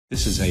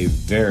This is a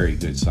very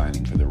good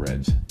signing for the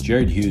Reds.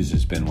 Jared Hughes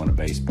has been one of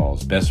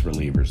baseball's best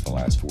relievers the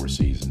last 4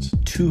 seasons.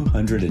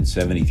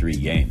 273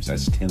 games,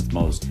 that's 10th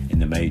most in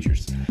the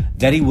majors.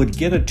 That he would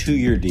get a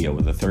 2-year deal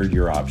with a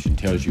 3rd-year option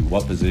tells you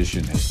what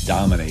position has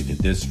dominated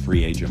this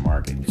free agent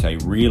market. It's a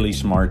really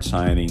smart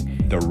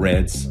signing. The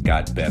Reds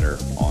got better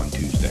on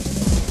Tuesday.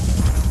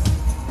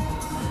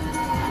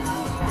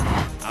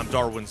 I'm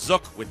Darwin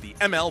Zook with the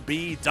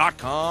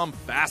MLB.com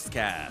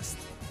FastCast.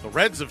 The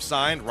Reds have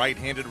signed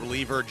right-handed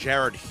reliever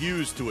Jared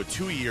Hughes to a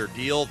 2-year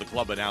deal, the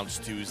club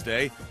announced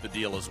Tuesday. The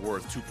deal is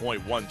worth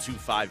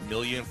 $2.125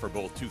 million for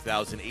both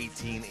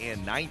 2018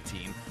 and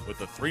 19,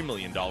 with a $3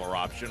 million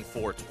option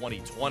for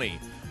 2020.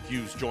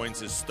 Hughes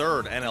joins his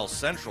 3rd NL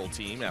Central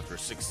team after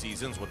 6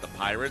 seasons with the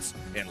Pirates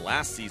and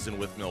last season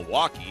with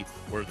Milwaukee,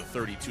 where the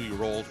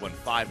 32-year-old went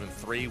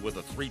 5-3 with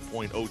a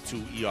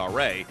 3.02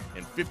 ERA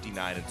and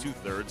 59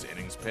 2/3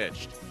 innings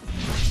pitched.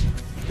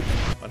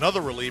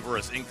 Another reliever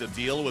has inked a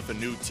deal with a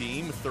new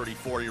team.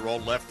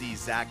 34-year-old lefty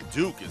Zach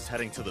Duke is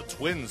heading to the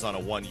Twins on a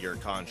 1-year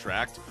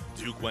contract.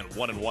 Duke went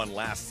 1-1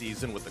 last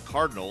season with the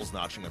Cardinals,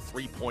 notching a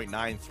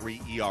 3.93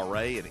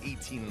 ERA and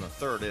 18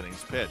 1/3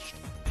 innings pitched.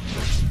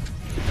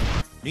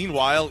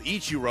 Meanwhile,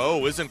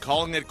 Ichiro isn't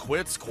calling it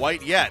quits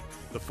quite yet.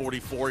 The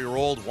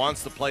 44-year-old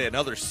wants to play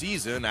another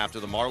season after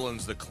the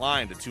Marlins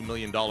declined a $2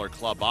 million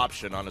club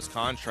option on his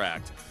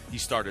contract. He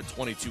started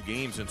 22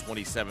 games in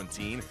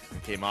 2017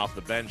 and came off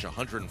the bench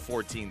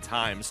 114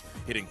 times,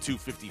 hitting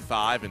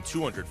 .255 and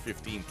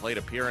 215 plate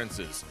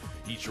appearances.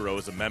 Ichiro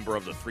is a member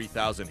of the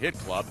 3,000 hit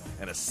club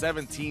and a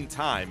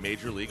 17-time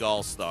Major League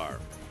All-Star.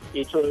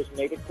 Ichiro's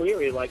made it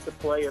clear he'd like to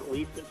play at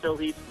least until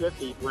he's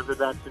 50, whether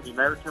that's in the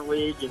American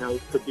League,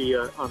 it could be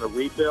on a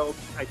rebuild.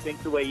 I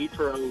think the way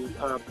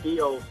Ichiro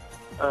feels,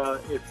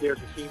 if there's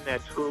a team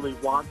that truly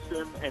wants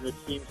him and it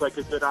seems like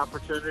a good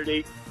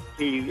opportunity,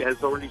 he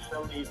has already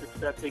shown he's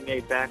accepting a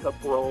backup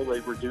role,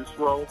 a reduced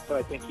role, so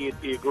I think he'd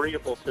be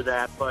agreeable to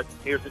that. But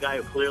here's a guy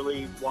who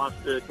clearly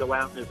wants to go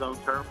out on his own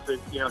terms,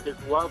 and his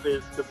love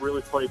is to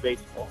really play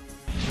baseball.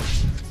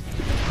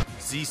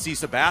 CC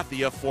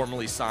Sabathia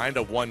formally signed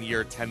a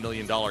 1-year, $10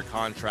 million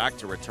contract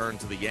to return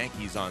to the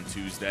Yankees on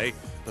Tuesday.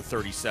 The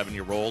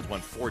 37-year-old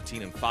went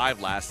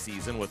 14-5 last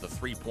season with a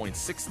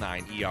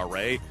 3.69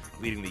 ERA,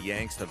 leading the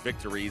Yanks to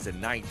victories in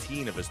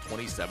 19 of his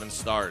 27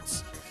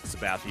 starts.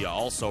 Sabathia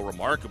also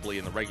remarkably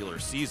in the regular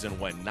season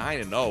went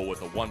 9-0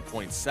 with a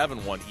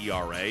 1.71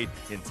 ERA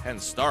in 10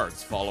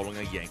 starts following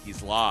a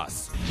Yankees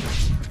loss.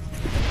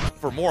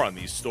 For more on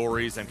these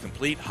stories and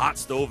complete hot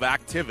stove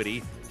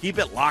activity, keep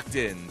it locked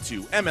in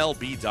to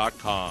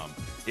MLB.com.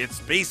 It's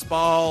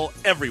baseball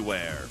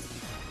everywhere.